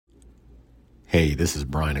Hey, this is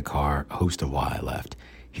Brian Akar, host of Why I Left,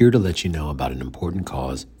 here to let you know about an important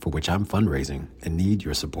cause for which I'm fundraising and need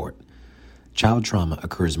your support. Child trauma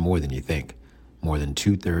occurs more than you think. More than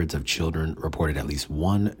 2/3 of children reported at least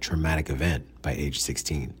one traumatic event by age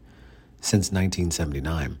 16. Since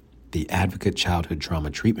 1979, the Advocate Childhood Trauma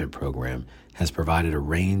Treatment Program has provided a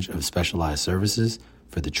range of specialized services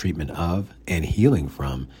for the treatment of and healing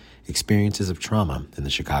from experiences of trauma in the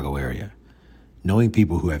Chicago area. Knowing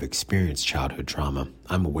people who have experienced childhood trauma,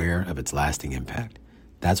 I'm aware of its lasting impact.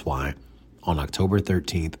 That's why, on October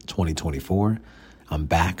 13th, 2024, I'm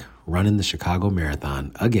back running the Chicago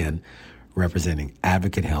Marathon again, representing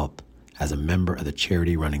Advocate Health as a member of the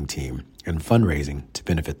charity running team and fundraising to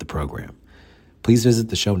benefit the program. Please visit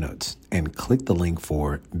the show notes and click the link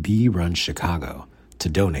for Be Run Chicago to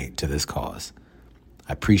donate to this cause.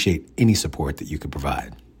 I appreciate any support that you could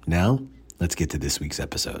provide. Now, let's get to this week's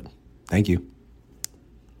episode. Thank you.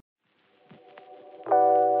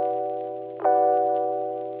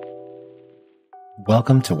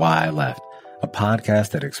 Welcome to Why I Left, a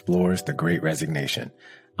podcast that explores the Great Resignation.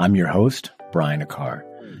 I'm your host, Brian Akar.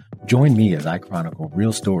 Join me as I chronicle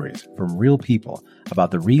real stories from real people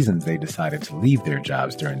about the reasons they decided to leave their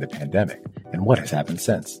jobs during the pandemic and what has happened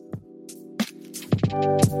since.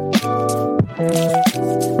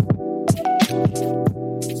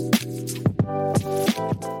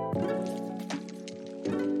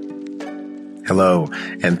 Hello,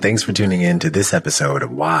 and thanks for tuning in to this episode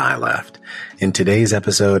of Why I Left. In today's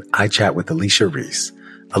episode, I chat with Alicia Reece.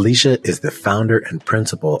 Alicia is the founder and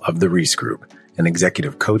principal of the Reece Group, an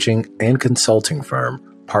executive coaching and consulting firm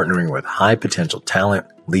partnering with high potential talent,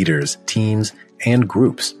 leaders, teams, and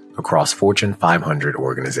groups across Fortune 500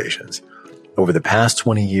 organizations. Over the past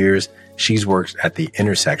 20 years, she's worked at the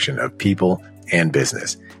intersection of people and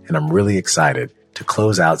business, and I'm really excited to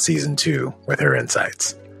close out season 2 with her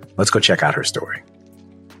insights. Let's go check out her story.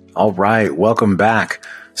 All right, welcome back.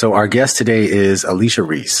 So our guest today is Alicia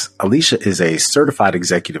Reece. Alicia is a certified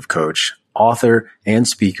executive coach, author, and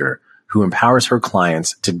speaker who empowers her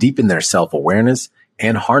clients to deepen their self-awareness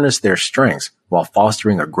and harness their strengths while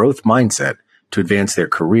fostering a growth mindset to advance their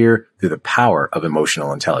career through the power of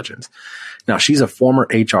emotional intelligence. Now, she's a former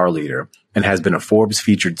HR leader and has been a Forbes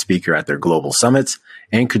featured speaker at their global summits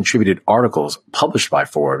and contributed articles published by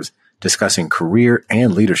Forbes discussing career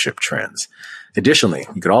and leadership trends. Additionally,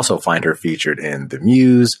 you could also find her featured in The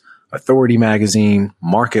Muse, Authority Magazine,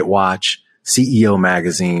 Market Watch, CEO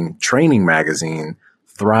Magazine, Training Magazine,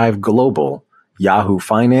 Thrive Global, Yahoo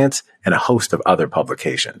Finance, and a host of other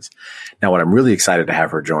publications. Now, what I'm really excited to have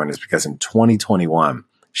her join is because in 2021,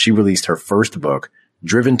 she released her first book,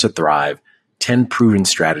 Driven to Thrive, 10 Proven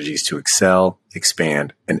Strategies to Excel,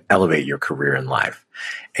 Expand, and Elevate Your Career in Life.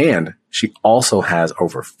 And she also has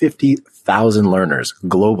over 50,000 learners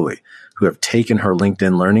globally who have taken her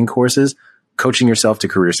LinkedIn learning courses, coaching yourself to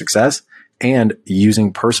career success, and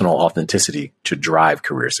using personal authenticity to drive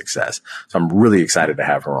career success. So I'm really excited to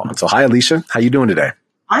have her on. So hi, Alicia. How you doing today?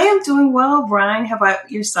 I am doing well, Brian. How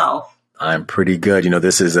about yourself? I'm pretty good.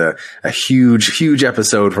 This is a huge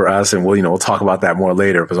episode for us, and we'll talk about that more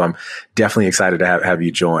later because I'm definitely excited to have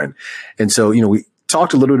you join. And so, we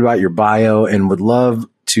talked a little bit about your bio and would love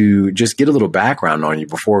to just get a little background on you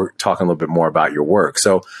before talking a little bit more about your work.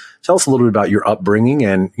 So tell us a little bit about your upbringing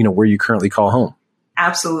and, where you currently call home.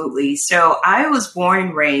 Absolutely. So I was born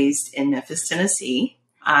and raised in Memphis, Tennessee.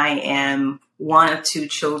 I am one of 2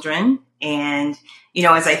 children. And,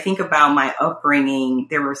 as I think about my upbringing,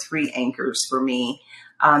 there were 3 anchors for me.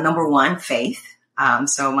 Number 1, faith.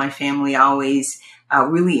 So my family always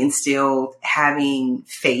really instilled having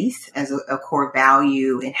faith as a core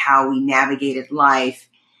value in how we navigated life.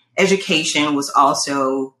 Education was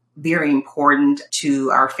also very important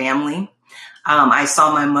to our family. I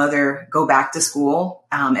saw my mother go back to school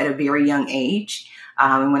at a very young age.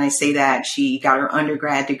 And when I say that, she got her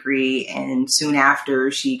undergrad degree and soon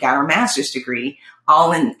after she got her master's degree,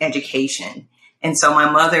 all in education. And so my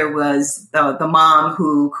mother was the mom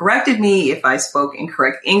who corrected me if I spoke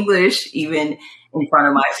incorrect English, even in front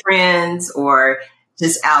of my friends or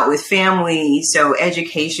just out with family. So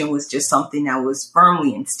education was just something that was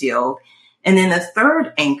firmly instilled. And then the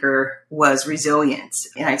third anchor was resilience.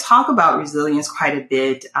 And I talk about resilience quite a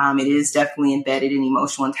bit. It is definitely embedded in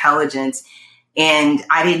emotional intelligence. And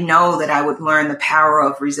I didn't know that I would learn the power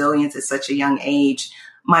of resilience at such a young age.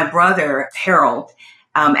 My brother, Harold,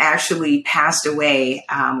 actually passed away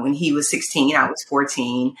when he was 16. I was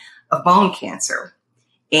 14 of bone cancer.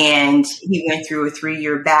 And he went through a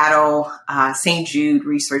 3-year battle. St. Jude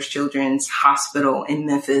Research Children's Hospital in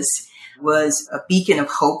Memphis was a beacon of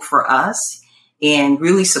hope for us. and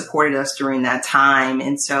really supported us during that time.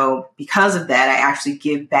 And so because of that, I actually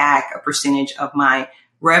give back a percentage of my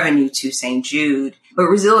revenue to St. Jude. But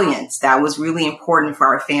resilience, that was really important for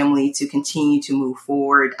our family to continue to move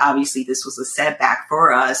forward. Obviously, this was a setback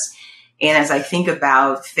for us. And as I think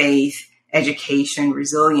about faith, education,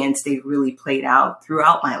 resilience, they really played out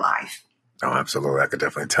throughout my life. Oh, absolutely. I could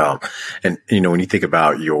definitely tell. And, when you think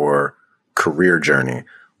about your career journey,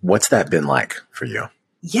 what's that been like for you?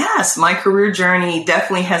 Yes, my career journey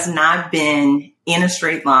definitely has not been in a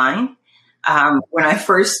straight line. When I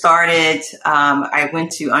first started, I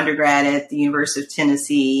went to undergrad at the University of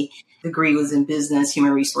Tennessee. The degree was in business,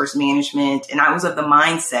 human resource management. And I was of the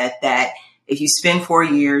mindset that if you spend 4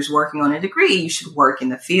 years working on a degree, you should work in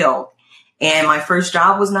the field. And my first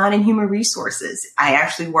job was not in human resources. I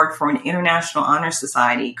actually worked for an international honor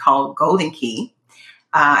society called Golden Key.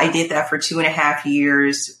 I did that for 2.5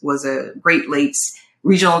 years, was a Great Lakes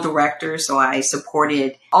regional director. So I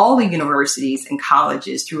supported all the universities and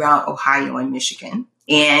colleges throughout Ohio and Michigan.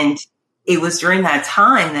 And it was during that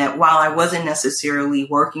time that while I wasn't necessarily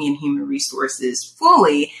working in human resources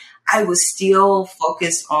fully, I was still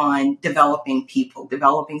focused on developing people,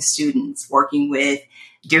 developing students, working with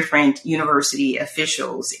different university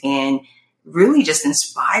officials, and really just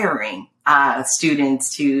inspiring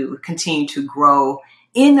students to continue to grow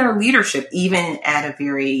in their leadership, even at a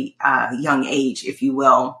very young age, if you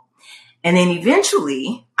will. And then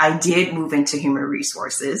eventually I did move into human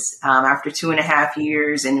resources after 2.5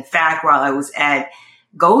 years. And in fact, while I was at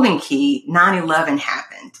Golden Key, 9/11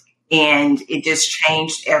 happened and it just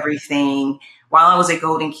changed everything. While I was at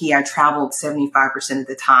Golden Key, I traveled 75% of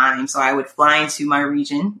the time. So I would fly into my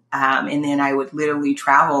region, and then I would literally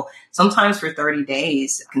travel sometimes for 30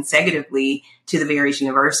 days consecutively to the various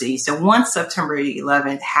universities. So once September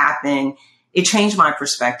 11th happened, it changed my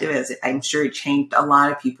perspective, as I'm sure it changed a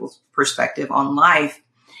lot of people's perspective on life.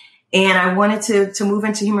 And I wanted to move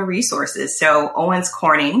into human resources. So Owens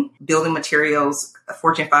Corning, building materials, a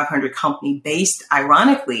Fortune 500 company based,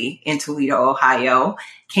 ironically, in Toledo, Ohio,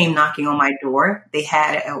 came knocking on my door. They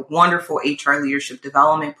had a wonderful HR leadership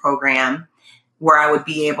development program where I would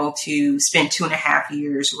be able to spend 2.5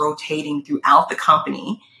 years rotating throughout the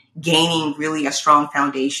company, gaining really a strong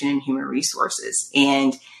foundation in human resources,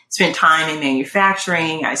 and spent time in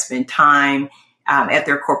manufacturing. I spent time at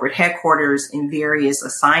their corporate headquarters in various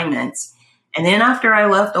assignments. And then after I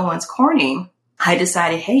left Owens Corning, I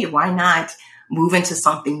decided, hey, why not move into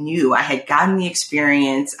something new? I had gotten the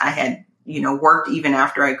experience. I had, worked even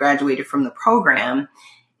after I graduated from the program,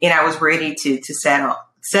 and I was ready to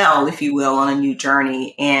sell, if you will, on a new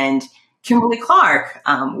journey. And Kimberly-Clark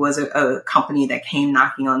was a company that came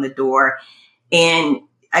knocking on the door. And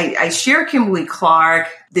I share Kimberly-Clark,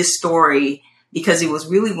 this story, because it was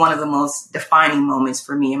really one of the most defining moments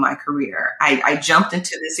for me in my career. I jumped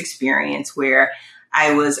into this experience where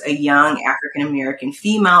I was a young African-American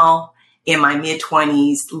female in my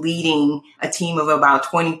mid-20s, leading a team of about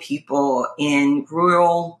 20 people in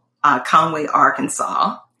rural Conway,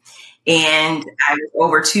 Arkansas. And I was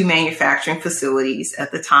over 2 manufacturing facilities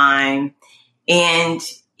at the time. And,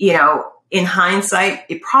 in hindsight,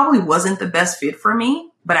 it probably wasn't the best fit for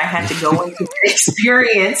me, but I had to go into the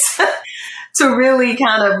experience to really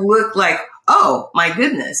kind of look like, oh my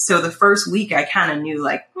goodness. So the first week I kind of knew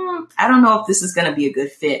like, I don't know if this is going to be a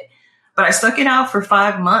good fit, but I stuck it out for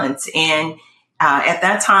 5 months. And at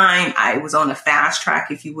that time I was on a fast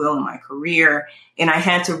track, if you will, in my career. And I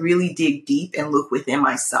had to really dig deep and look within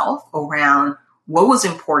myself around what was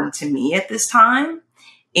important to me at this time.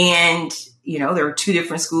 And, there were 2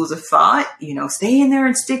 different schools of thought, stay in there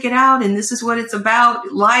and stick it out. And this is what it's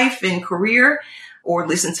about, life and career. Or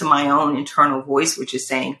listen to my own internal voice, which is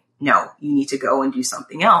saying, no, you need to go and do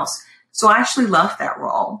something else. So I actually left that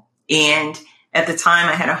role. And at the time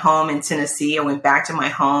I had a home in Tennessee. I went back to my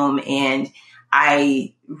home and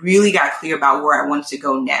I really got clear about where I wanted to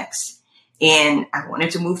go next. And I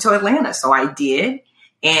wanted to move to Atlanta. So I did.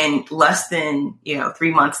 And less than,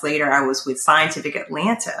 3 months later, I was with Scientific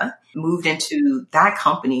Atlanta, moved into that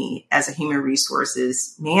company as a human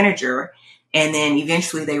resources manager. And then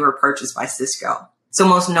eventually they were purchased by Cisco. So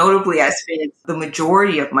most notably, I spent the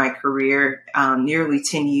majority of my career, nearly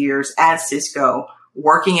 10 years at Cisco,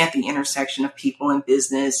 working at the intersection of people and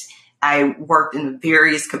business. I worked in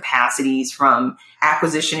various capacities, from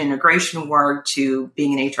acquisition integration work to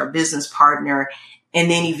being an HR business partner, and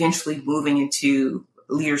then eventually moving into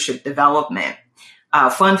leadership development.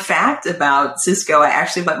 Fun fact about Cisco, I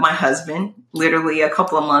actually met my husband literally a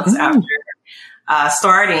couple of months after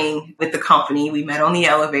starting with the company. We met on the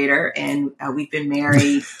elevator, and we've been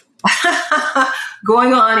married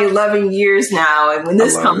going on 11 years now. And when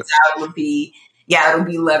this comes out, it will be Yeah, it'll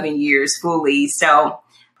be 11 years fully. So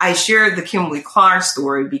I shared the Kimberly Clark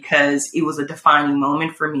story because it was a defining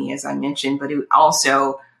moment for me, as I mentioned, but it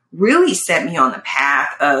also really set me on the path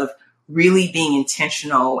of really being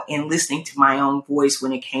intentional and listening to my own voice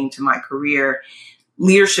when it came to my career.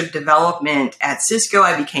 Leadership development at Cisco,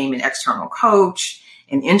 I became an external coach,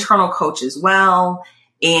 an internal coach as well.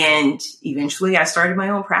 And eventually I started my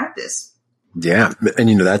own practice. Yeah.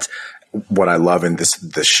 And that's what I love in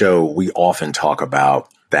the show. We often talk about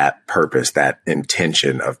that purpose, that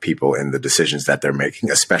intention of people and the decisions that they're making,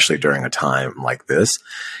 especially during a time like this.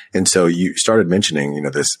 And so you started mentioning,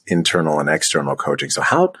 this internal and external coaching. So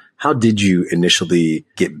how did you initially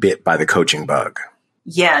get bit by the coaching bug?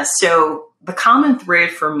 Yeah. So the common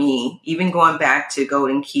thread for me, even going back to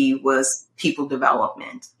Golden Key, was people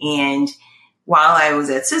development. And while I was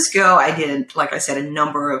at Cisco, I did, like I said, a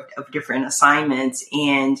number of different assignments.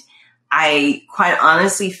 And I quite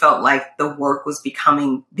honestly felt like the work was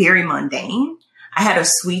becoming very mundane. I had a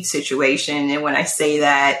sweet situation. And when I say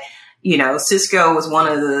that, Cisco was one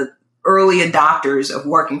of the early adopters of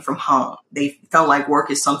working from home. They felt like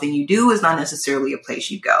work is something you do, is not necessarily a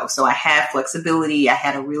place you go. So I had flexibility. I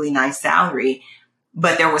had a really nice salary,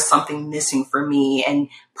 but there was something missing for me. And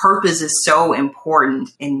purpose is so important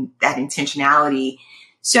in that intentionality.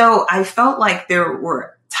 So I felt like there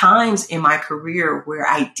were times in my career where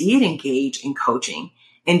I did engage in coaching.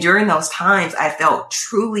 And during those times, I felt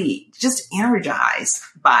truly just energized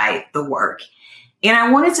by the work. And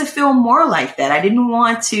I wanted to feel more like that. I didn't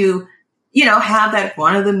want to, have that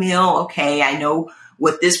run of the mill. Okay, I know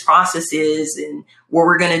what this process is and what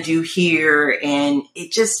we're going to do here. And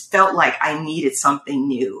it just felt like I needed something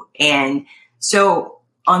new. And so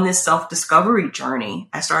on this self-discovery journey,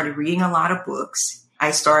 I started reading a lot of books.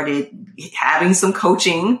 I started having some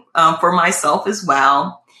coaching for myself as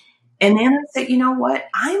well. And then I said, you know what?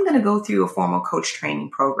 I'm going to go through a formal coach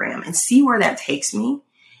training program and see where that takes me.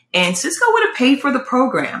 And Cisco would have paid for the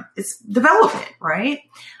program. It's development, right?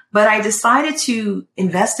 But I decided to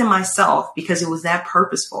invest in myself because it was that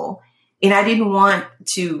purposeful. And I didn't want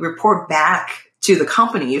to report back to the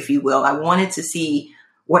company, if you will. I wanted to see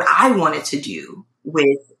what I wanted to do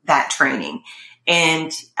with that training.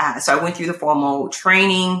 And so I went through the formal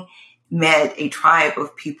training, met a tribe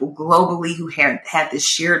of people globally who had this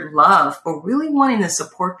shared love for really wanting to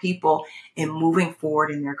support people in moving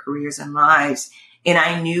forward in their careers and lives. And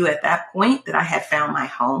I knew at that point that I had found my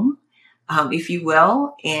home, if you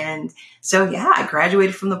will. And so, I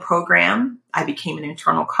graduated from the program. I became an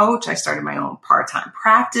internal coach. I started my own part-time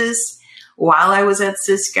practice while I was at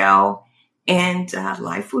Cisco. And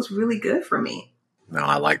life was really good for me. No,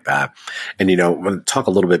 I like that. And, I want to talk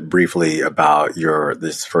a little bit briefly about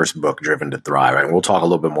this first book, Driven to Thrive. And we'll talk a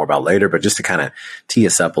little bit more about later, but just to kind of tee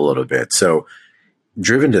us up a little bit. So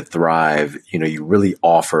Driven to Thrive, you really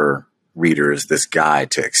offer readers this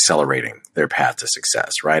guide to accelerating their path to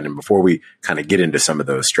success, right? And before we kind of get into some of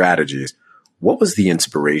those strategies, what was the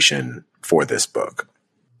inspiration for this book?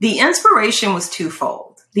 The inspiration was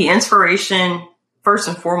twofold. The inspiration, first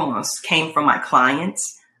and foremost, came from my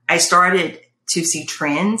clients. I started to see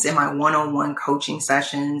trends in my one-on-one coaching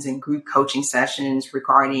sessions and group coaching sessions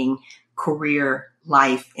regarding career,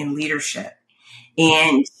 life, and leadership.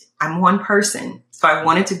 And I'm one person, so I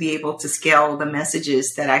wanted to be able to scale the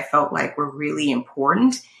messages that I felt like were really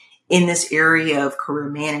important in this area of career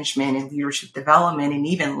management and leadership development and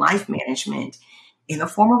even life management in the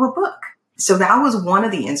form of a book. So that was one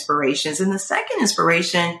of the inspirations. And the second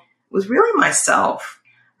inspiration was really myself.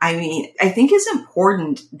 I mean, I think it's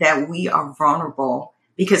important that we are vulnerable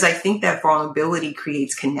because I think that vulnerability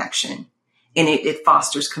creates connection and it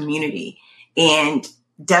fosters community. And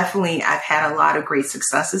definitely, I've had a lot of great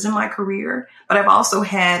successes in my career, but I've also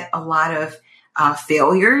had a lot of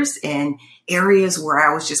failures and areas where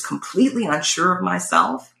I was just completely unsure of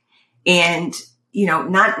myself and,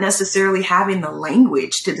 not necessarily having the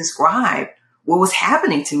language to describe what was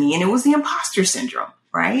happening to me. And it was the imposter syndrome,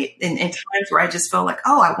 right? And times where I just felt like,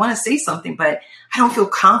 I want to say something, but I don't feel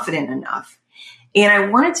confident enough. And I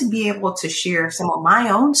wanted to be able to share some of my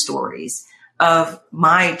own stories of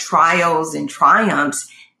my trials and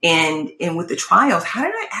triumphs. And with the trials, how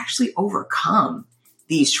did I actually overcome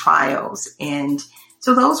these trials? And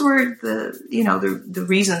so those were the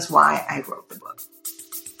reasons why I wrote the book.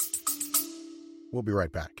 We'll be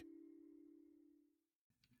right back.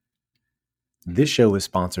 This show is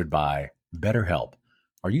sponsored by BetterHelp.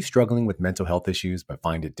 Are you struggling with mental health issues but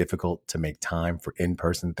find it difficult to make time for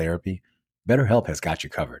in-person therapy? BetterHelp has got you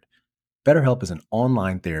covered. BetterHelp is an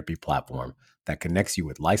online therapy platform that connects you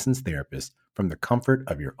with licensed therapists from the comfort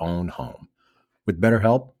of your own home. With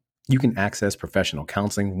BetterHelp, You can access professional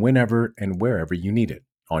counseling whenever and wherever you need it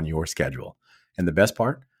on your schedule. And the best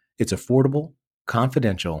part, it's affordable,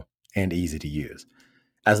 confidential, and easy to use.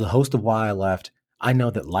 As the host of Why I Left, I know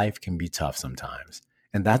that life can be tough sometimes,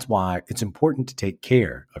 and that's why it's important to take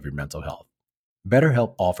care of your mental health.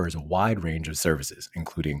 BetterHelp offers a wide range of services,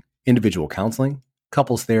 including individual counseling,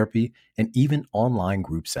 couples therapy, and even online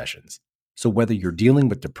group sessions. So whether you're dealing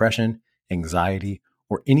with depression, anxiety,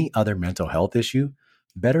 or any other mental health issue,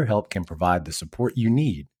 BetterHelp can provide the support you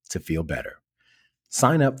need to feel better.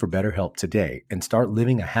 Sign up for BetterHelp today and start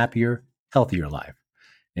living a happier, healthier life.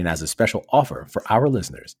 And as a special offer for our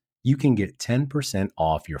listeners, you can get 10%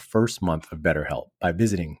 off your first month of BetterHelp by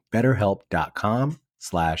visiting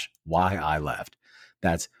betterhelp.com/whyileft.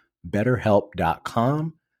 That's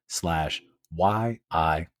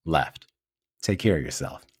betterhelp.com/whyileft. Take care of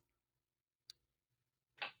yourself.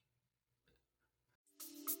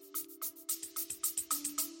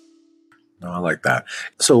 Oh, I like that.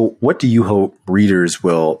 So what do you hope readers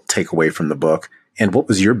will take away from the book? And what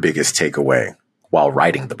was your biggest takeaway while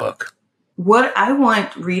writing the book? What I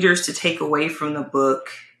want readers to take away from the book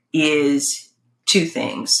is two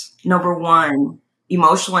things. Number one,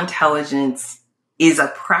 emotional intelligence is a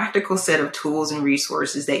practical set of tools and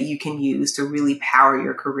resources that you can use to really power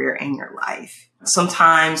your career and your life.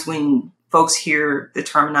 Sometimes when folks hear the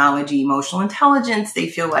terminology emotional intelligence, they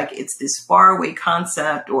feel like it's this faraway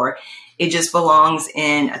concept or it just belongs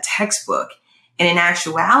in a textbook. And in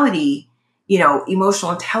actuality,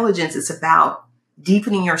 emotional intelligence is about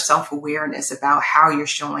deepening your self-awareness about how you're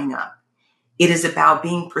showing up. It is about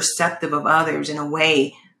being perceptive of others in a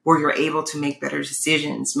way where you're able to make better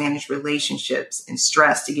decisions, manage relationships and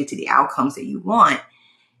stress to get to the outcomes that you want.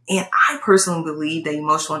 And I personally believe that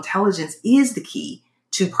emotional intelligence is the key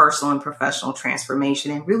to personal and professional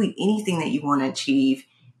transformation and really anything that you want to achieve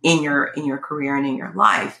in your career and in your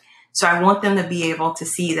life. So I want them to be able to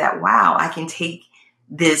see that, wow, I can take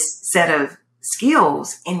this set of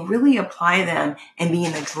skills and really apply them and be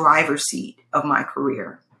in the driver's seat of my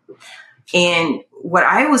career. And what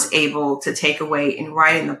I was able to take away in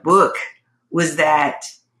writing the book was that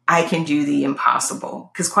I can do the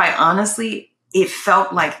impossible. Because quite honestly, it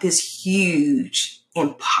felt like this huge,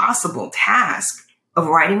 impossible task of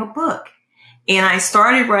writing a book. And I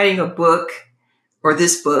started writing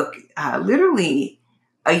this book, literally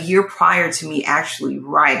a year prior to me actually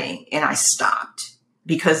writing, and I stopped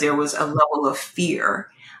because there was a level of fear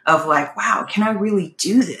of like, wow, can I really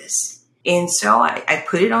do this? And so I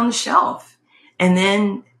put it on the shelf. And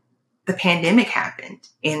then the pandemic happened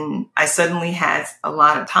and I suddenly had a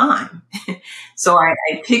lot of time. So I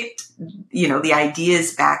picked, the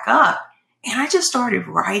ideas back up and I just started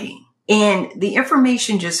writing. And the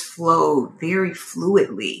information just flowed very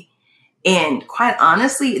fluidly. And quite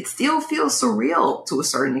honestly, it still feels surreal to a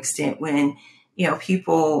certain extent when,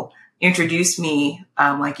 people introduce me,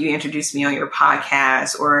 like you introduced me on your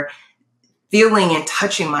podcast, or feeling and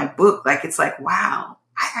touching my book. Like, it's like, wow,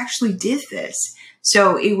 I actually did this.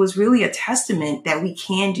 So it was really a testament that we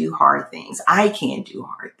can do hard things. I can do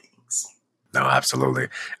hard things. No, absolutely.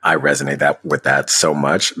 I resonate with that so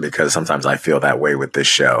much because sometimes I feel that way with this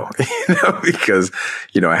show, because,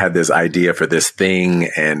 I had this idea for this thing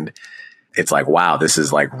and it's like, wow, this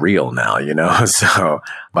is like real now, so,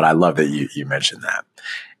 but I love that you mentioned that.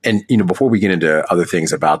 And, before we get into other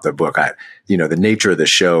things about the book, the nature of the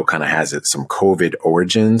show kind of has some COVID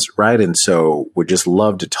origins, right? And so would just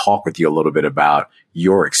love to talk with you a little bit about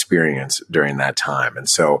your experience during that time. And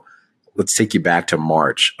so let's take you back to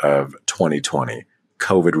March of 2020.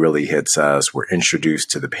 COVID really hits us. We're introduced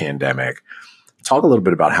to the pandemic. Talk a little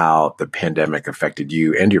bit about how the pandemic affected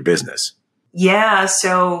you and your business. Yeah.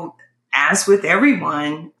 So as with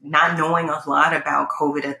everyone, not knowing a lot about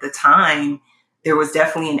COVID at the time, there was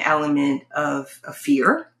definitely an element of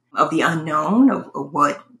fear of the unknown, of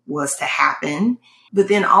what was to happen. But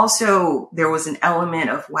then also there was an element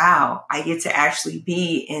of, wow, I get to actually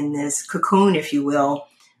be in this cocoon, if you will,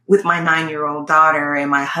 with my 9-year-old daughter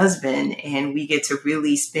and my husband, and we get to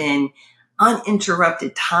really spend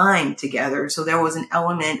uninterrupted time together. So there was an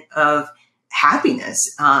element of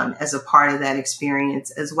happiness as a part of that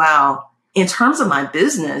experience as well. In terms of my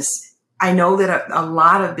business, I know that a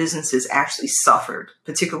lot of businesses actually suffered,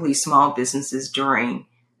 particularly small businesses during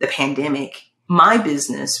the pandemic. My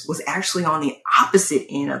business was actually on the opposite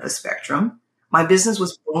end of the spectrum. My business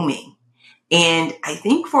was booming. And I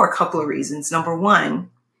think for a couple of reasons. Number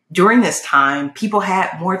one, during this time, people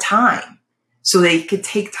had more time. So they could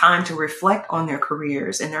take time to reflect on their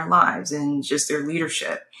careers and their lives and just their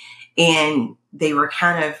leadership. And they were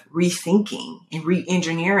kind of rethinking and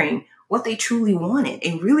re-engineering what they truly wanted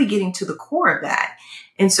and really getting to the core of that.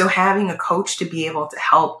 And so having a coach to be able to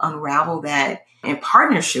help unravel that in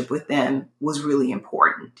partnership with them was really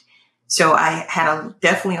important. So I had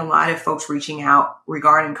definitely a lot of folks reaching out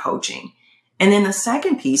regarding coaching. And then the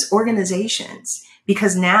second piece, organizations,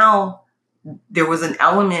 because now there was an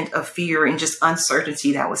element of fear and just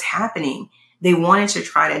uncertainty that was happening. They wanted to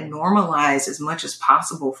try to normalize as much as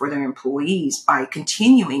possible for their employees by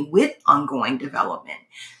continuing with ongoing development.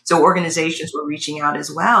 So organizations were reaching out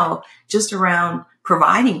as well, just around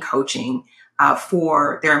providing coaching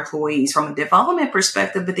for their employees from a development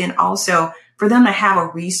perspective, but then also for them to have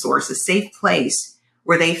a resource, a safe place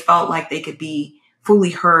where they felt like they could be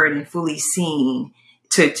fully heard and fully seen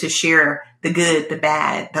to share the good, the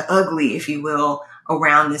bad, the ugly, if you will,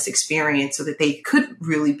 around this experience so that they could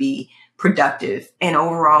really be productive and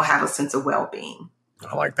overall have a sense of well-being.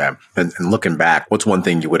 I like that. And looking back, what's one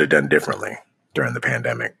thing you would have done differently during the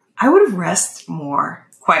pandemic? I would have rested more,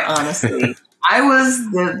 quite honestly. I was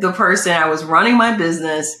the person, I was running my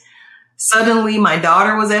business. Suddenly my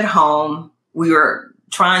daughter was at home. We were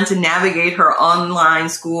trying to navigate her online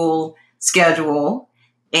school schedule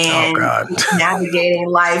and navigating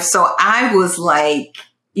life. So I was like,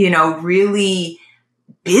 really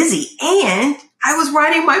busy, and I was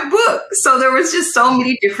writing my book. So there was just so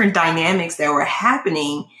many different dynamics that were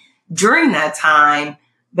happening during that time.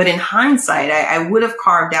 But in hindsight, I would have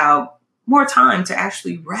carved out more time to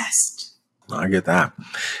actually rest. I get that.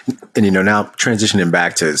 And, now transitioning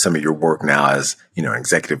back to some of your work now as,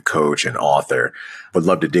 executive coach and author, would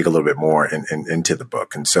love to dig a little bit more into the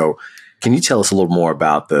book. And so can you tell us a little more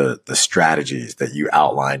about the strategies that you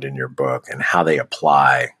outlined in your book and how they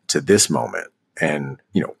apply to this moment? And,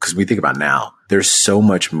 because we think about now, there's so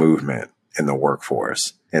much movement in the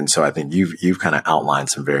workforce. And so I think you've kind of outlined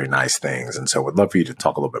some very nice things. And so would love for you to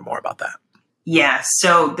talk a little bit more about that. Yeah.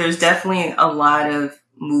 So there's definitely a lot of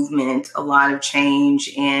movement, a lot of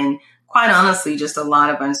change, and quite honestly, just a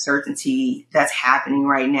lot of uncertainty that's happening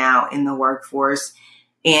right now in the workforce.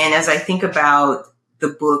 And as I think about the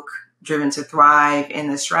book, Driven to Thrive, and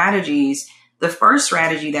the strategies, the first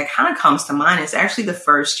strategy that kind of comes to mind is actually the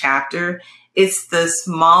first chapter. It's the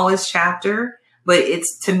smallest chapter, but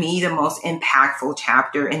it's, to me, the most impactful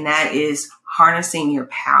chapter, and that is harnessing your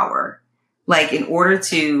power. Like, in order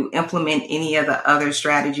to implement any of the other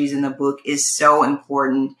strategies in the book is so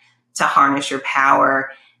important to harness your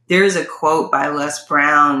power. There's a quote by Les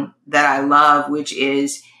Brown that I love, which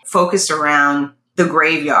is focused around the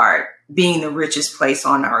graveyard being the richest place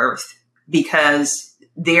on earth, because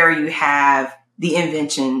there you have the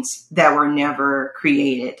inventions that were never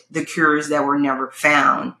created, the cures that were never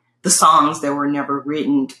found, the songs that were never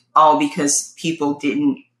written, all because people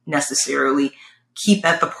didn't necessarily keep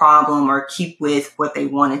at the problem or keep with what they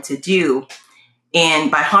wanted to do.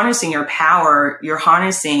 And by harnessing your power, you're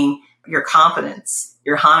harnessing your confidence,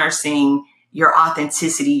 you're harnessing your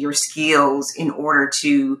authenticity, your skills in order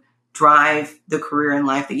to drive the career in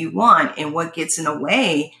life that you want. And what gets in the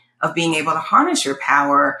way of being able to harness your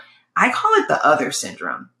power, I call it the other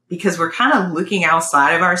syndrome, because we're kind of looking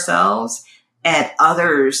outside of ourselves at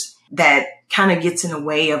others that kind of gets in the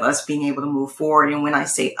way of us being able to move forward. And when I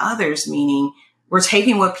say others, meaning we're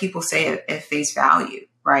taking what people say at face value,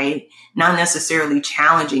 right? Not necessarily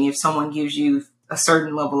challenging if someone gives you a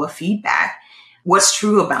certain level of feedback. What's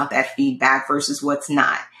true about that feedback versus what's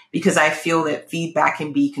not? Because I feel that feedback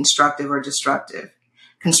can be constructive or destructive.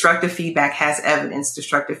 Constructive feedback has evidence.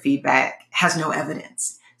 Destructive feedback has no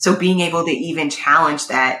evidence. So being able to even challenge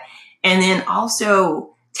that. And then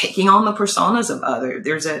also taking on the personas of others.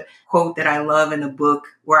 There's a quote that I love in the book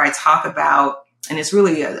where I talk about, and it's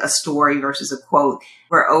really a story versus a quote,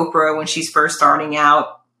 where Oprah, when she's first starting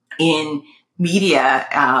out in media,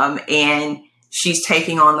 and she's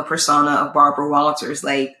taking on the persona of Barbara Walters,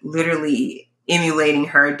 like literally emulating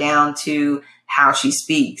her down to how she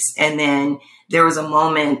speaks. And then there was a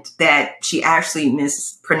moment that she actually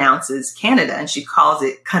mispronounces Canada and she calls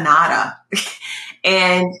it Canada.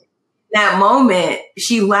 And that moment,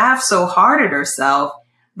 she laughed so hard at herself,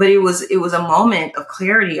 but it was a moment of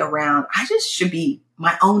clarity around, I just should be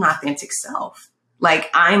my own authentic self. Like,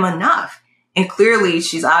 I'm enough. And clearly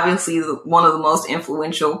she's obviously one of the most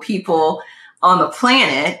influential people on the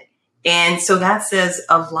planet. And so that says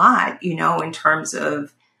a lot, in terms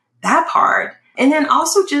of that part. And then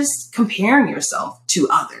also just comparing yourself to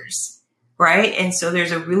others, right? And so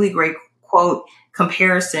there's a really great quote,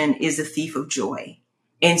 comparison is a thief of joy.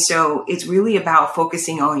 And so it's really about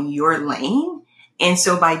focusing on your lane. And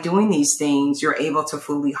so by doing these things, you're able to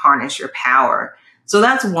fully harness your power. So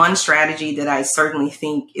that's one strategy that I certainly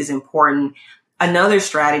think is important. another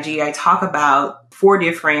strategy, I talk about 4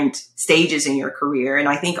 different stages in your career. And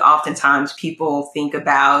I think oftentimes people think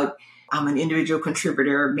about, I'm an individual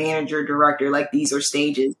contributor, manager, director, like these are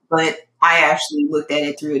stages. But I actually looked at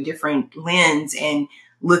it through a different lens and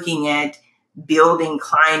looking at building,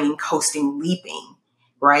 climbing, coasting, leaping,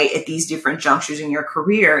 right? At these different junctures in your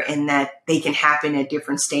career, and that they can happen at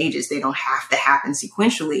different stages. They don't have to happen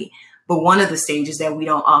sequentially. But one of the stages that we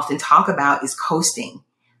don't often talk about is coasting,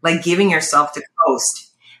 like giving yourself to coast.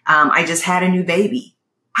 I just had a new baby.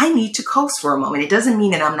 I need to coast for a moment. It doesn't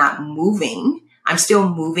mean that I'm not moving. I'm still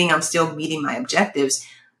moving. I'm still meeting my objectives,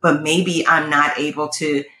 but maybe I'm not able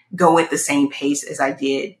to go at the same pace as I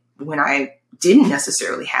did when I didn't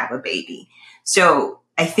necessarily have a baby. So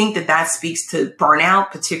I think that that speaks to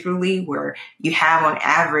burnout, particularly where you have on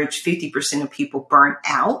average 50% of people burn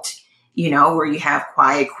out, where you have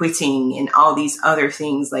quiet quitting and all these other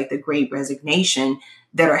things like the Great Resignation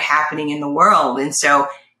that are happening in the world. And so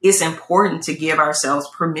it's important to give ourselves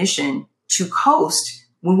permission to coast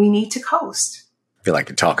when we need to coast. I feel like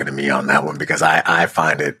you're talking to me on that one because I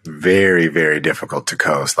find it very, very difficult to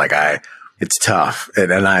coast. It's tough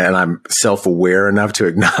and I'm self-aware enough to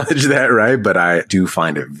acknowledge that, right? But I do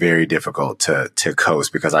find it very difficult to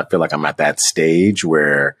coast because I feel like I'm at that stage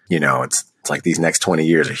where, it's like these next 20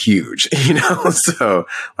 years are huge, so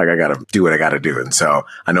like I got to do what I got to do. And so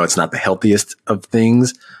I know it's not the healthiest of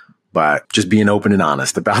things, but just being open and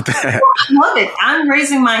honest about that. I love it. I'm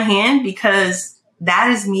raising my hand because that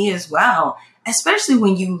is me as well, especially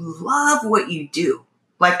when you love what you do.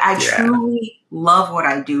 Like I truly love what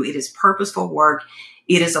I do. It is purposeful work.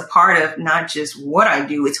 It is a part of not just what I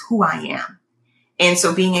do, it's who I am. And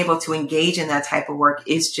so being able to engage in that type of work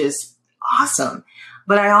is just awesome.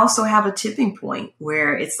 But I also have a tipping point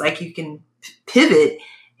where it's like you can pivot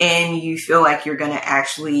and you feel like you're going to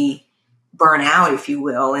actually burn out, if you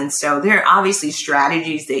will. And so there are obviously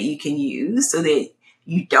strategies that you can use so that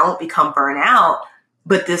you don't become burnt out.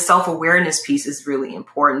 But the self-awareness piece is really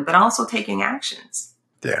important, but also taking actions.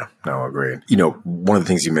 Yeah, no, agreed. One of the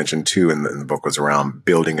things you mentioned too in the book was around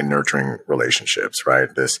building and nurturing relationships,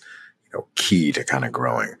 right? This, key to kind of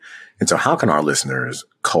growing. And so how can our listeners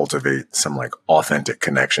cultivate some authentic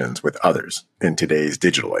connections with others in today's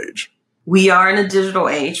digital age? We are in a digital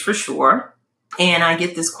age for sure. And I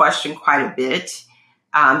get this question quite a bit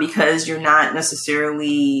because you're not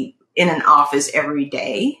necessarily in an office every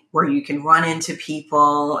day where you can run into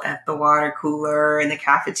people at the water cooler in the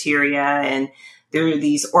cafeteria. And there are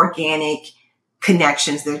these organic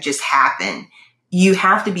connections that just happen. You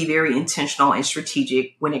have to be very intentional and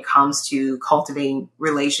strategic when it comes to cultivating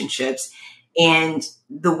relationships. And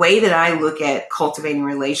the way that I look at cultivating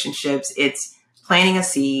relationships, it's planting a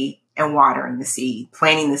seed and watering the seed.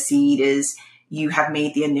 Planting the seed is you have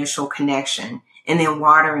made the initial connection, and then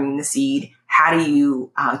watering the seed. How do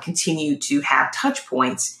you continue to have touch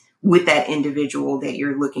points with that individual that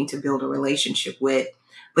you're looking to build a relationship with?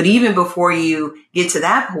 But even before you get to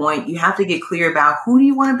that point, you have to get clear about who do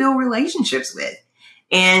you want to build relationships with.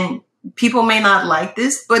 And people may not like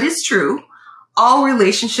this, but it's true. All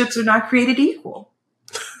relationships are not created equal.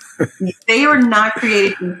 They are not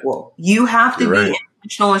created equal. You have to be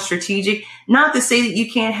intentional and strategic. Not to say that you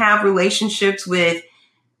can't have relationships with,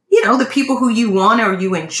 the people who you want or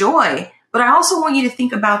you enjoy. But I also want you to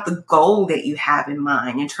think about the goal that you have in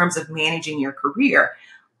mind in terms of managing your career.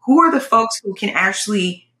 Who are the folks who can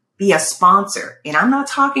actually be a sponsor? And I'm not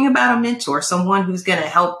talking about a mentor, someone who's going to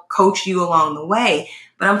help coach you along the way,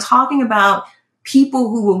 but I'm talking about people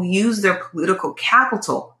who will use their political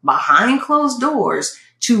capital behind closed doors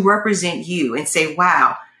to represent you and say,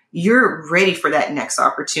 wow, you're ready for that next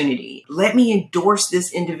opportunity. Let me endorse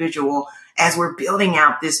this individual as we're building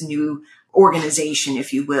out this new organization,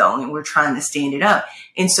 if you will, and we're trying to stand it up.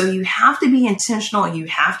 And so you have to be intentional and you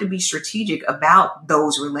have to be strategic about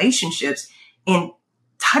those relationships and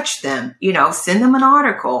touch them, send them an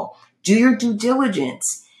article, do your due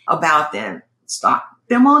diligence about them, stalk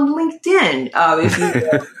them on LinkedIn. If you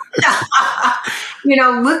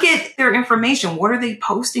will. Look at their information. What are they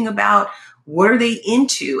posting about? What are they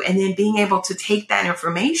into? And then being able to take that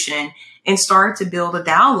information and start to build a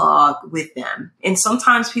dialogue with them. And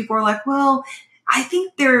sometimes people are like, well, I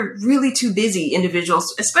think they're really too busy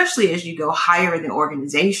individuals, especially as you go higher in the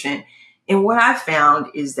organization. And what I've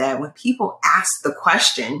found is that when people ask the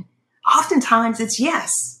question, oftentimes it's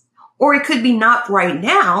yes. Or it could be not right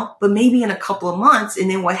now, but maybe in a couple of months. And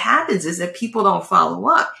then what happens is that people don't follow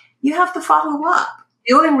up. You have to follow up.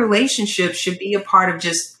 Building relationships should be a part of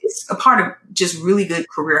just really good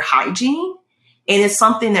career hygiene. And it's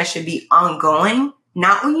something that should be ongoing,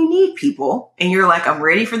 not when you need people and you're like, I'm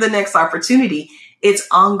ready for the next opportunity. It's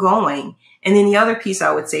ongoing. And then the other piece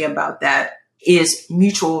I would say about that is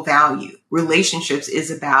mutual value. Relationships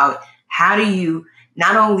is about how do you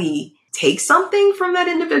not only take something from that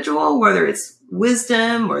individual, whether it's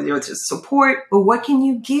wisdom or whether it's support, but what can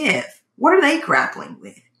you give? What are they grappling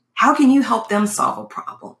with? How can you help them solve a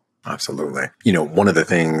problem? Absolutely. One of the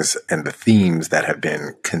things and the themes that have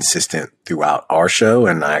been consistent throughout our show,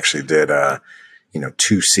 and I actually did,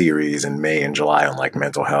 2 series in May and July on like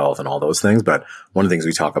mental health and all those things. But one of the things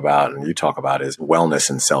we talk about and you talk about is wellness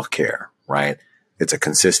and self-care, right? It's a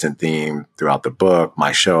consistent theme throughout the book,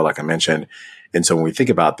 my show, like I mentioned. And so when we think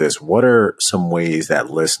about this, what are some ways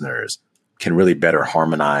that listeners can really better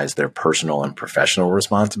harmonize their personal and professional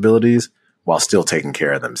responsibilities while still taking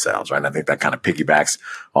care of themselves, right? And I think that kind of piggybacks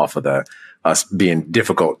off of us being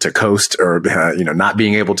difficult to coast or, not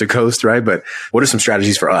being able to coast, right? But what are some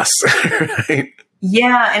strategies for us, right?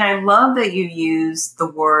 Yeah. And I love that you use the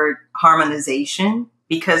word harmonization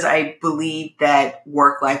because I believe that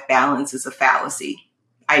work-life balance is a fallacy.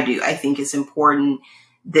 I do. I think it's important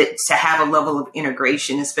that to have a level of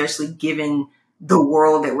integration, especially given the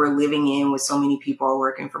world that we're living in with so many people are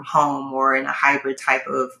working from home or in a hybrid type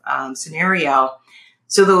of scenario.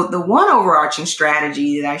 So the one overarching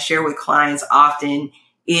strategy that I share with clients often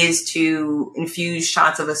is to infuse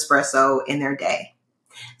shots of espresso in their day.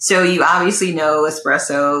 So you obviously know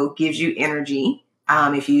espresso gives you energy.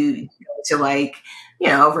 If you go to a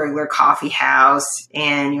regular coffee house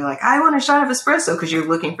and you're like, I want a shot of espresso because you're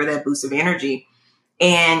looking for that boost of energy.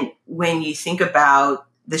 And when you think about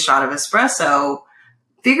the shot of espresso,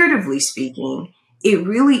 figuratively speaking, it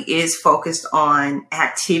really is focused on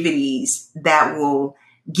activities that will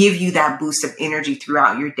give you that boost of energy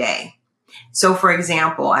throughout your day. So for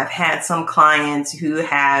example, I've had some clients who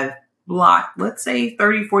have blocked, let's say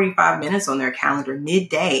 30, 45 minutes on their calendar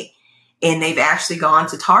midday, and they've actually gone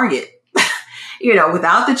to Target,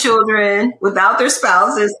 without the children, without their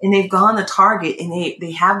spouses, and they've gone to Target and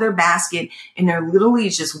they have their basket and they're literally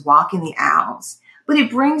just walking the aisles. But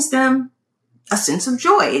it brings them a sense of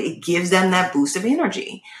joy. It gives them that boost of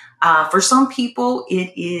energy. For some people,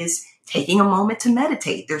 it is taking a moment to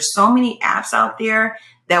meditate. There's so many apps out there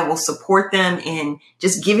that will support them in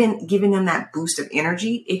just giving them that boost of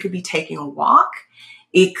energy. It could be taking a walk.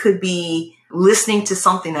 It could be listening to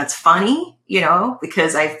something that's funny,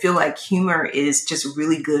 because I feel like humor is just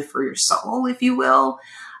really good for your soul, if you will.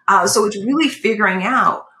 So it's really figuring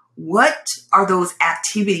out what are those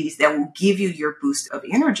activities that will give you your boost of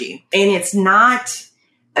energy. And it's not,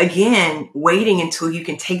 again, waiting until you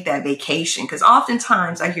can take that vacation. Because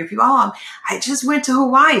oftentimes I hear people, I just went to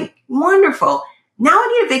Hawaii. Wonderful. Now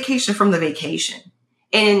I need a vacation from the vacation.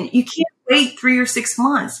 And you can't wait 3 or 6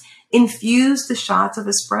 months. Infuse the shots of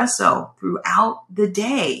espresso throughout the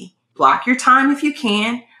day. Block your time if you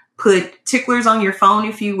can. Put ticklers on your phone,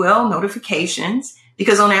 if you will, notifications.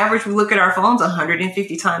 Because on average, we look at our phones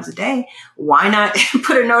 150 times a day. Why not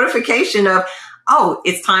put a notification of,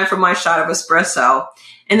 it's time for my shot of espresso?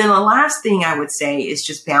 And then the last thing I would say is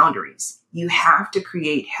just boundaries. You have to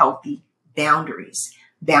create healthy boundaries.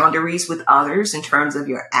 Boundaries with others in terms of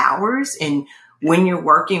your hours and when you're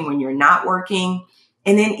working, when you're not working.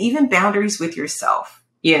 And then even boundaries with yourself,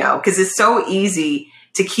 because it's so easy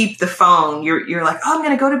to keep the phone. You're like, I'm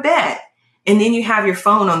going to go to bed. And then you have your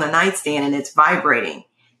phone on the nightstand and it's vibrating.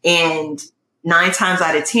 And 9 times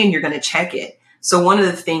out of 10, you're going to check it. So one of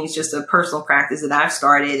the things, just a personal practice that I've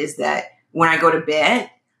started is that when I go to bed,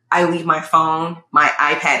 I leave my phone, my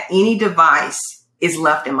iPad, any device is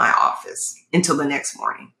left in my office until the next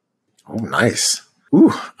morning. Oh, nice.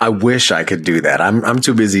 Ooh, I wish I could do that. I'm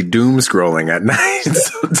too busy doom scrolling at night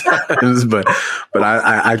sometimes, but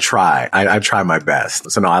I try. I try my best.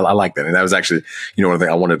 So no, I like that. And that was actually, one thing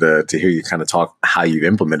I wanted to hear you kind of talk how you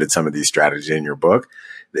implemented some of these strategies in your book.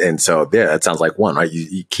 And so yeah, that sounds like one, right?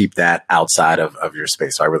 You keep that outside of your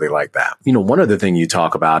space. So I really like that. One other thing you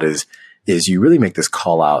talk about is you really make this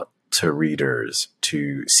call out to readers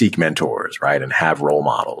to seek mentors, right? And have role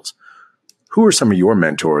models. Who are some of your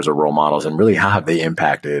mentors or role models, and really how have they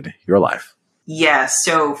impacted your life? Yes.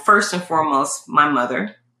 So first and foremost, my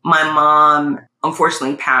mother. My mom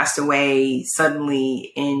unfortunately passed away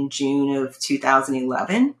suddenly in June of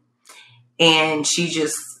 2011. And she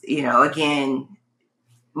just, again,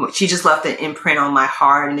 she just left an imprint on my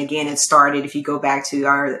heart. And again, it started, if you go back to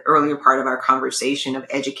our earlier part of our conversation, of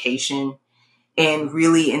education and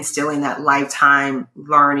really instilling that lifetime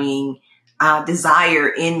learning desire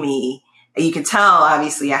in me. You can tell,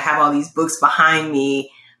 obviously, I have all these books behind me.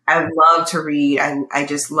 I love to read. I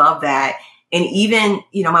just love that. And even,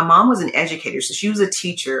 my mom was an educator, so she was a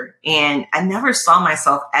teacher. And I never saw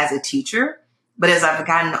myself as a teacher, But as I've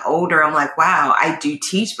gotten older, I'm like, wow, I do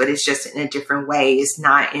teach, but it's just in a different way. It's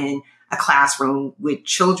not in a classroom with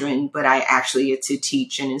children, but I actually get to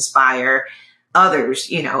teach and inspire others,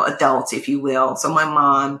 adults, if you will. So my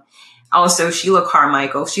mom, also Sheila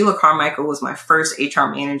Carmichael was my first HR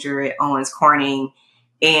manager at Owens Corning,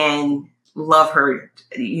 and love her,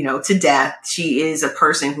 to death. She is a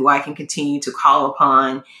person who I can continue to call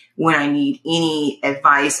upon when I need any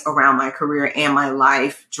advice around my career and my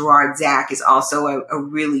life. Gerard Zach is also a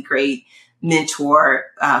really great mentor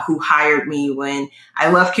who hired me when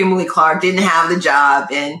I left Kimberly-Clark, didn't have the job,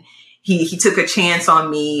 and he took a chance on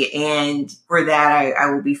me. And for that,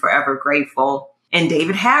 I will be forever grateful. And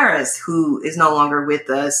David Harris, who is no longer with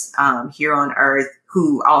us here on earth,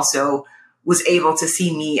 who also was able to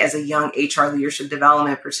see me as a young HR leadership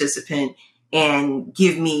development participant and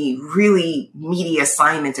give me really meaty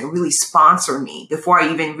assignments and really sponsor me before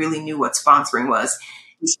I even really knew what sponsoring was.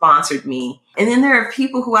 He sponsored me. And then there are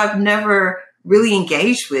people who I've never really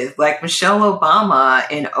engaged with, like Michelle Obama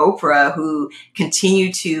and Oprah, who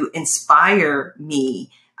continue to inspire me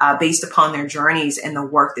based upon their journeys and the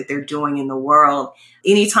work that they're doing in the world.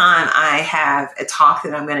 Anytime I have a talk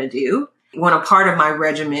that I'm going to do, when a part of my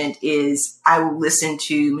regiment is I will listen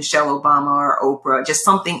to Michelle Obama or Oprah, just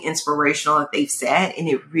something inspirational that they've said, and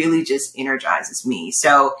it really just energizes me.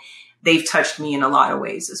 So they've touched me in a lot of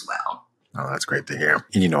ways as well. Oh, that's great to hear.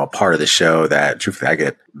 And, a part of the show that truthfully I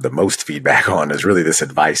get the most feedback on is really this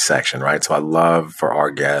advice section, right? So I love for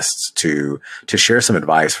our guests to share some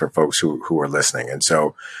advice for folks who are listening. And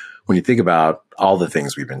so when you think about all the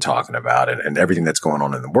things we've been talking about and everything that's going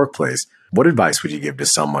on in the workplace, what advice would you give to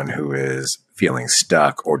someone who is feeling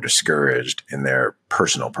stuck or discouraged in their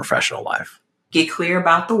personal, professional life? Get clear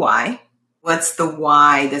about the why. What's the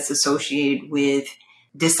why that's associated with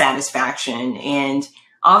dissatisfaction? And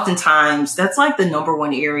oftentimes that's like the number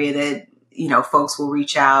one area that, folks will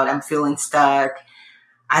reach out. I'm feeling stuck.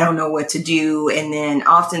 I don't know what to do. And then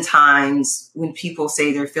oftentimes when people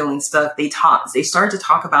say they're feeling stuck, they start to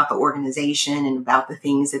talk about the organization and about the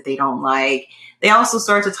things that they don't like. They also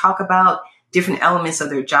start to talk about different elements of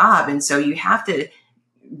their job. And so you have to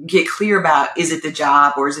get clear about, is it the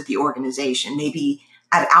job or is it the organization? Maybe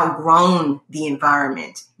I've outgrown the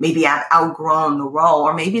environment. Maybe I've outgrown the role,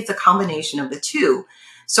 or maybe it's a combination of the two.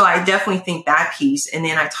 So I definitely think that piece. And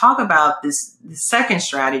then I talk about the second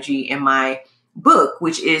strategy in my book,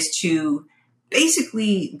 which is to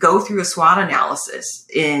basically go through a SWOT analysis.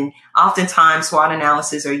 And oftentimes SWOT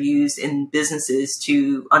analysis are used in businesses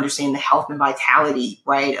to understand the health and vitality,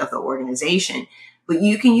 right, of the organization. But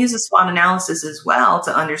you can use a SWOT analysis as well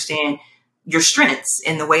to understand your strengths.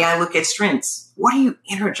 And the way I look at strengths, what are you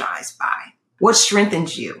energized by? What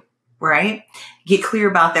strengthens you, right? Get clear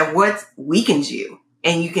about that. What weakens you?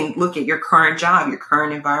 And you can look at your current job, your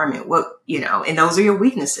current environment, and those are your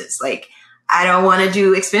weaknesses. Like, I don't want to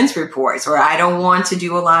do expense reports, or I don't want to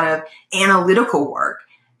do a lot of analytical work.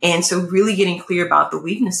 And so really getting clear about the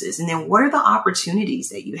weaknesses. And then what are the opportunities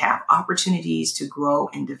that you have, opportunities to grow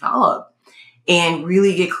and develop, and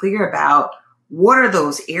really get clear about what are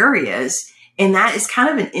those areas. And that is kind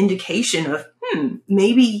of an indication of,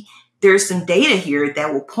 maybe there's some data here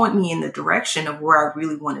that will point me in the direction of where I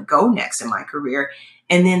really want to go next in my career.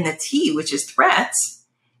 And then the T, which is threats,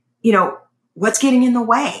 what's getting in the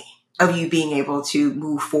way of you being able to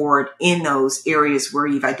move forward in those areas where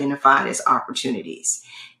you've identified as opportunities.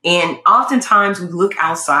 And oftentimes we look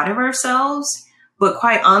outside of ourselves, but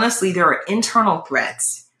quite honestly, there are internal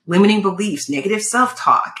threats, limiting beliefs, negative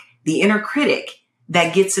self-talk, the inner critic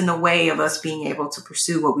that gets in the way of us being able to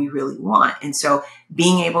pursue what we really want. And so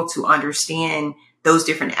being able to understand those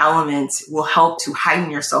different elements will help to heighten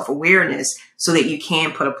your self-awareness so that you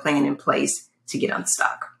can put a plan in place to get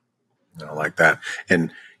unstuck. I like that.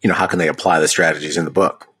 And how can they apply the strategies in the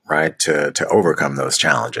book, right, to overcome those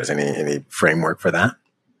challenges? Any framework for that?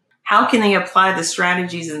 How can they apply the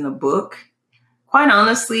strategies in the book? Quite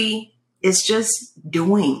honestly, it's just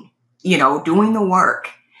doing the work.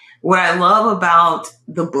 What I love about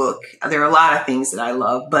the book, there are a lot of things that I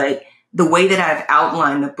love, but the way that I've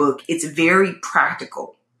outlined the book, it's very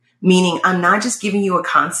practical, meaning I'm not just giving you a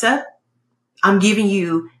concept, I'm giving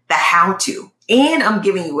you the how to. And I'm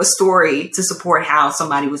giving you a story to support how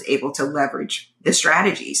somebody was able to leverage the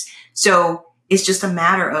strategies. So it's just a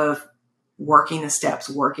matter of working the steps,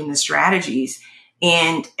 working the strategies.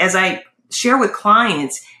 And as I share with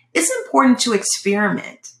clients, it's important to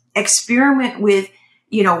experiment with,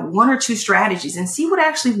 one or two strategies and see what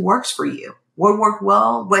actually works for you, what worked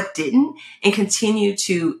well, what didn't, and continue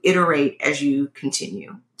to iterate as you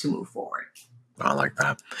continue to move forward. I like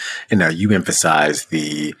that. And now you emphasize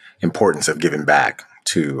the importance of giving back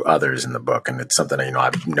to others in the book. And it's something that,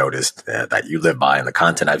 I've noticed that you live by in the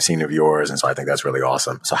content I've seen of yours. And so I think that's really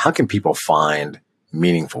awesome. So how can people find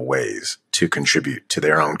meaningful ways to contribute to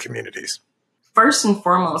their own communities? First and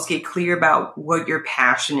foremost, get clear about what you're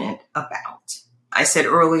passionate about. I said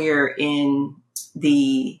earlier in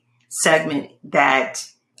the segment that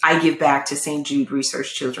I give back to St. Jude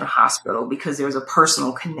Research Children's Hospital because there's a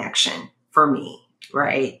personal connection for me,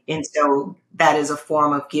 right? And so that is a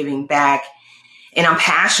form of giving back, and I'm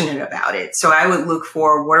passionate about it. So I would look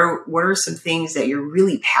for what are some things that you're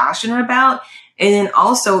really passionate about? And then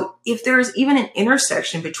also, if there's even an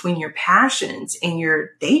intersection between your passions and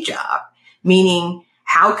your day job, meaning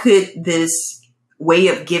how could this way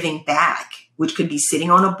of giving back, which could be sitting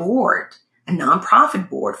on a board, a nonprofit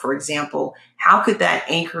board, for example, how could that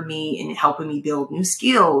anchor me in helping me build new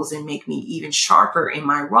skills and make me even sharper in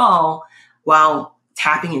my role while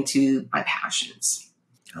tapping into my passions?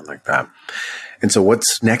 I like that. And so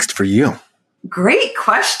what's next for you? Great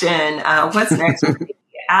question. What's next for me?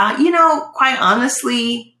 Quite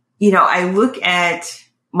honestly, I look at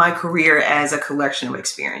my career as a collection of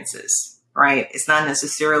experiences, right? It's not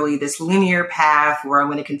necessarily this linear path where I'm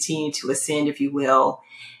going to continue to ascend, if you will.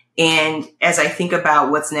 And as I think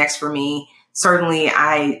about what's next for me, certainly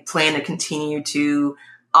I plan to continue to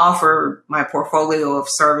offer my portfolio of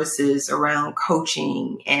services around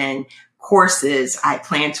coaching and courses. I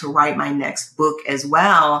plan to write my next book as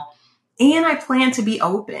well. And I plan to be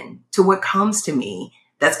open to what comes to me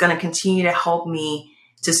that's going to continue to help me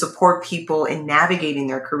to support people in navigating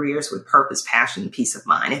their careers with purpose, passion, and peace of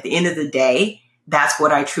mind. At the end of the day, that's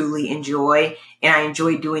what I truly enjoy. And I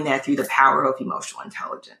enjoy doing that through the power of emotional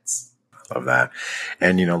intelligence. Love that.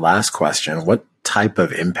 And, last question, what type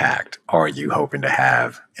of impact are you hoping to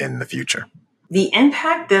have in the future? The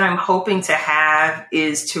impact that I'm hoping to have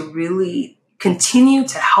is to really continue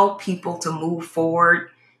to help people to move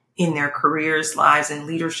forward in their careers, lives, and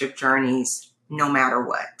leadership journeys, no matter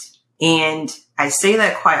what. And I say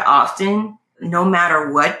that quite often. No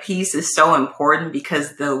matter what piece is so important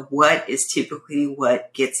because the what is typically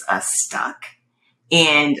what gets us stuck.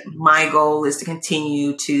 And my goal is to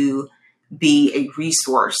continue to be a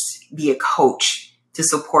resource, be a coach to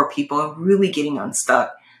support people in really getting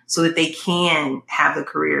unstuck so that they can have the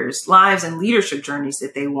careers, lives, and leadership journeys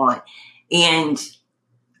that they want. And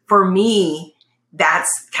for me,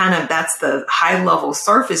 that's the high level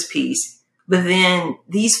surface piece. But then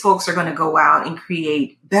these folks are going to go out and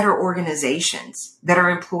create better organizations, better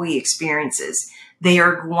employee experiences. They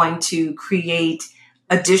are going to create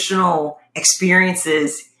additional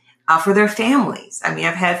experiences for their families. I mean,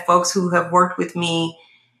 I've had folks who have worked with me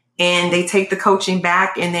and they take the coaching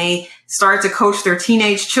back and they start to coach their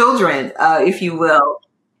teenage children, if you will.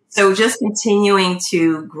 So just continuing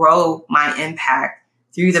to grow my impact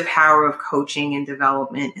through the power of coaching and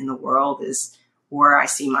development in the world is where I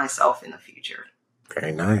see myself in the future.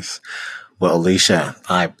 Very nice. Well, Alicia,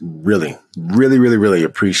 I really, really, really, really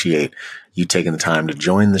appreciate you taking the time to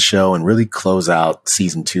join the show and really close out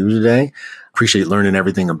season 2 today. Appreciate learning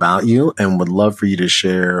everything about you and would love for you to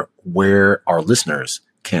share where our listeners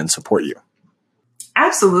can support you.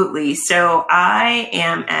 Absolutely. So I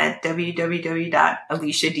am at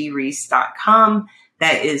www.aliciadreece.com.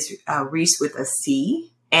 That is Reece with a C.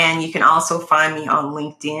 And you can also find me on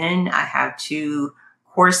LinkedIn. I have 2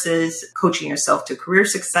 courses, Coaching Yourself to Career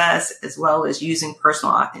Success, as well as Using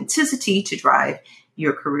Personal Authenticity to Drive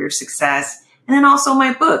Your Career Success. And then also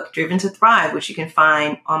my book, Driven to Thrive, which you can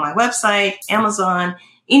find on my website, Amazon,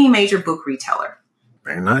 any major book retailer.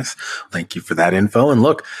 Very nice. Thank you for that info. And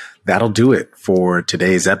look, that'll do it for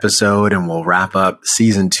today's episode, and we'll wrap up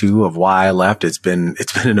season 2 of Why I Left. It's been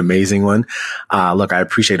an amazing one. Look, I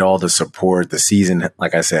appreciate all the support. The season,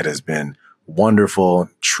 like I said, has been wonderful,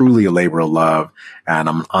 truly a labor of love, and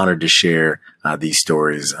I'm honored to share these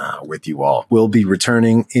stories with you all. We'll be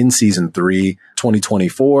returning in season 3,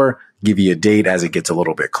 2024. Give you a date as it gets a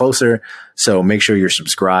little bit closer. So make sure you're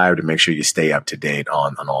subscribed and make sure you stay up to date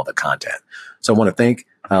on all the content. So I want to thank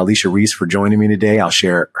Alicia Reece for joining me today. I'll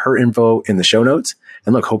share her info in the show notes.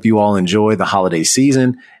 And look, hope you all enjoy the holiday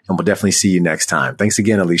season, and we'll definitely see you next time. Thanks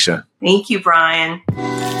again, Alicia. Thank you, Brian.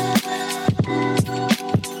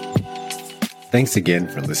 Thanks again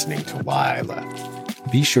for listening to Why I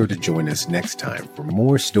Left. Be sure to join us next time for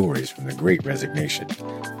more stories from the Great Resignation.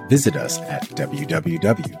 Visit us at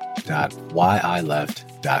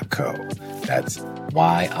www.whyileft.co. That's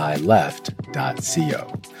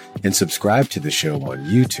whyileft.co. And subscribe to the show on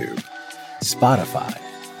YouTube, Spotify,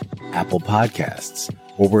 Apple Podcasts,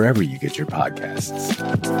 or wherever you get your podcasts.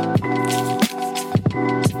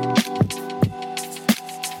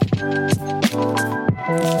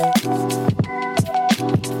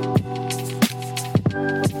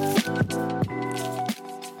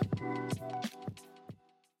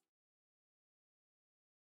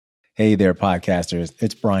 Hey there, podcasters.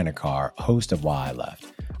 It's Brian Akar, host of Why I Left.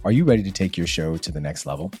 Are you ready to take your show to the next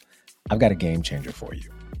level? I've got a game changer for you.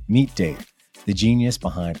 Meet Dave, the genius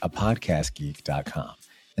behind apodcastgeek.com,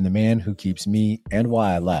 and the man who keeps me and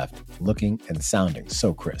Why I Left looking and sounding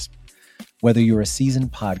so crisp. Whether you're a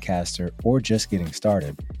seasoned podcaster or just getting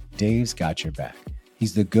started, Dave's got your back.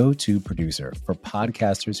 He's the go-to producer for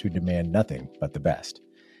podcasters who demand nothing but the best.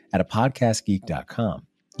 At apodcastgeek.com,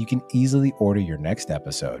 you can easily order your next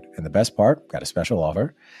episode. And the best part, got a special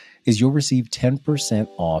offer, is you'll receive 10%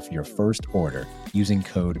 off your first order using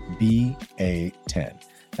code BA10.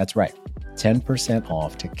 That's right, 10%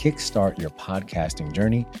 off to kickstart your podcasting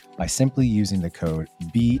journey by simply using the code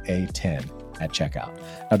BA10 at checkout.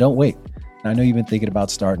 Now, don't wait. I know you've been thinking about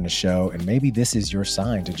starting a show, and maybe this is your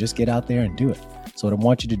sign to just get out there and do it. So what I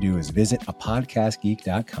want you to do is visit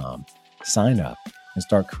apodcastgeek.com, sign up, and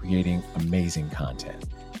start creating amazing content.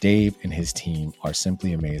 Dave and his team are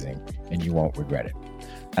simply amazing, and you won't regret it.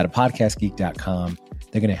 At apodcastgeek.com,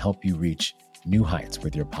 they're going to help you reach new heights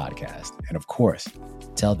with your podcast. And of course,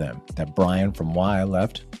 tell them that Brian from Why I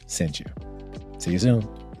Left sent you. See you soon.